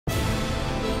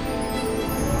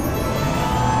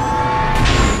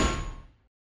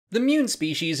The Muun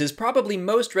species is probably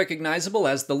most recognizable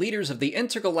as the leaders of the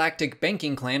Intergalactic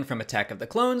Banking Clan from Attack of the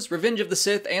Clones, Revenge of the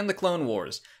Sith, and the Clone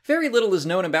Wars. Very little is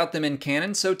known about them in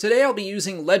canon, so today I'll be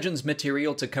using Legends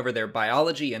material to cover their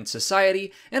biology and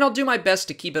society, and I'll do my best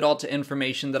to keep it all to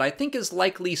information that I think is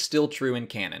likely still true in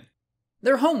canon.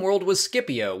 Their homeworld was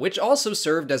Scipio, which also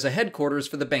served as a headquarters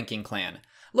for the Banking Clan.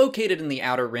 Located in the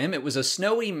Outer Rim, it was a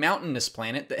snowy, mountainous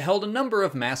planet that held a number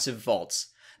of massive vaults.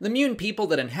 The Muun people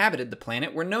that inhabited the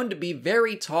planet were known to be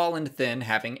very tall and thin,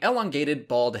 having elongated,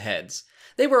 bald heads.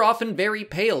 They were often very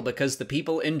pale because the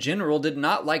people in general did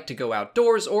not like to go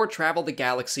outdoors or travel the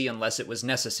galaxy unless it was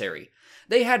necessary.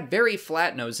 They had very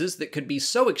flat noses that could be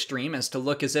so extreme as to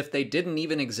look as if they didn't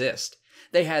even exist.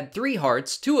 They had 3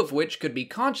 hearts, 2 of which could be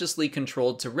consciously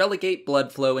controlled to relegate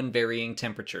blood flow in varying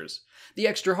temperatures. The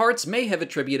extra hearts may have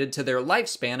attributed to their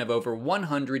lifespan of over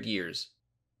 100 years.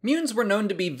 Muns were known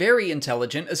to be very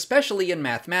intelligent, especially in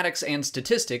mathematics and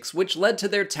statistics, which led to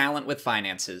their talent with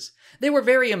finances. They were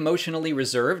very emotionally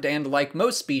reserved and, like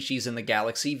most species in the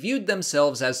galaxy, viewed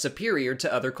themselves as superior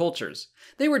to other cultures.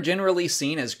 They were generally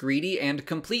seen as greedy and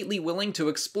completely willing to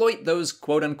exploit those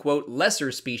quote-unquote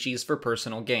lesser species for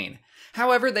personal gain.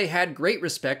 However, they had great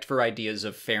respect for ideas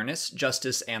of fairness,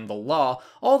 justice, and the law,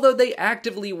 although they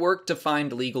actively worked to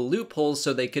find legal loopholes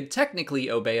so they could technically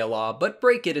obey a law but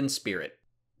break it in spirit.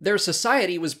 Their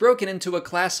society was broken into a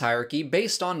class hierarchy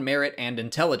based on merit and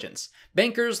intelligence.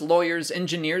 Bankers, lawyers,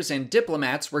 engineers, and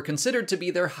diplomats were considered to be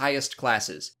their highest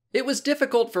classes. It was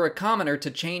difficult for a commoner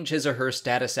to change his or her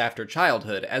status after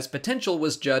childhood, as potential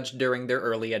was judged during their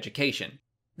early education.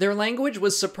 Their language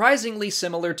was surprisingly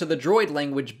similar to the droid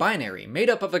language binary, made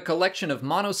up of a collection of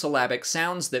monosyllabic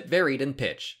sounds that varied in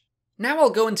pitch. Now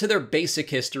I'll go into their basic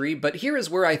history, but here is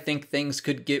where I think things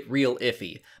could get real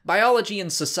iffy. Biology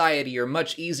and society are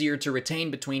much easier to retain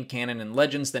between canon and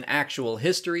legends than actual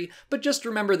history, but just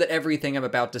remember that everything I'm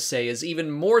about to say is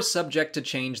even more subject to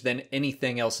change than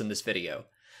anything else in this video.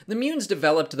 The Muns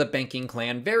developed the Banking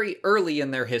Clan very early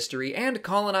in their history and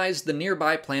colonized the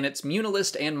nearby planets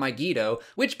Munilist and Megiddo,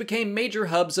 which became major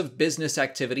hubs of business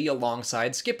activity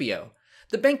alongside Scipio.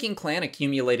 The Banking Clan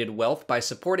accumulated wealth by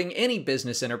supporting any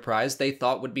business enterprise they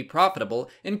thought would be profitable,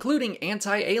 including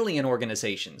anti-alien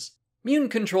organizations.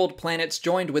 Muun-controlled planets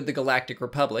joined with the Galactic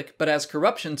Republic, but as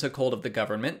corruption took hold of the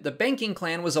government, the Banking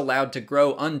Clan was allowed to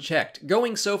grow unchecked,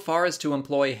 going so far as to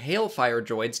employ Hailfire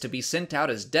droids to be sent out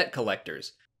as debt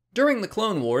collectors. During the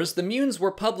Clone Wars, the Muns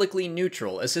were publicly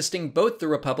neutral, assisting both the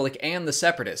Republic and the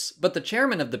Separatists, but the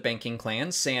chairman of the Banking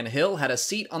Clan, San Hill, had a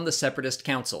seat on the Separatist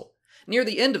Council. Near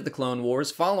the end of the Clone Wars,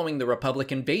 following the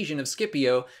Republic invasion of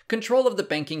Scipio, control of the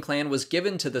Banking Clan was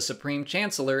given to the Supreme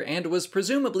Chancellor and was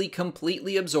presumably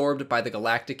completely absorbed by the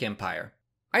Galactic Empire.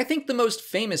 I think the most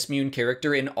famous Muun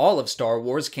character in all of Star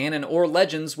Wars canon or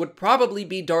legends would probably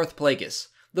be Darth Plagueis.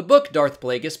 The book Darth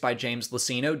Plagueis by James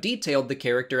Luceno detailed the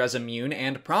character as a Muun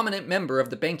and prominent member of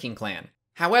the Banking Clan.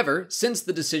 However, since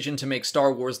the decision to make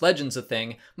Star Wars Legends a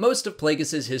thing, most of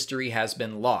Plagueis' history has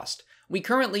been lost. We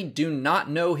currently do not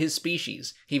know his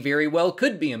species. He very well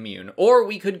could be a Muun, or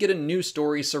we could get a new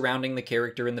story surrounding the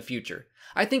character in the future.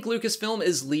 I think Lucasfilm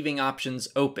is leaving options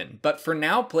open, but for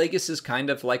now, Plagueis is kind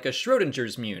of like a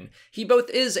Schrodinger's Muun. He both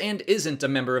is and isn't a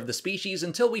member of the species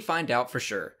until we find out for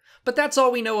sure. But that's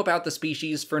all we know about the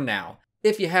species for now.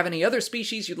 If you have any other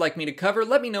species you'd like me to cover,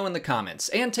 let me know in the comments,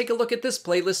 and take a look at this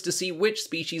playlist to see which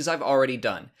species I've already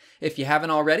done. If you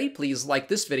haven't already, please like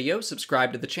this video,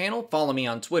 subscribe to the channel, follow me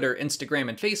on Twitter, Instagram,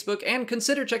 and Facebook, and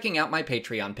consider checking out my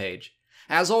Patreon page.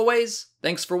 As always,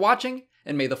 thanks for watching,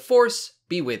 and may the Force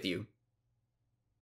be with you.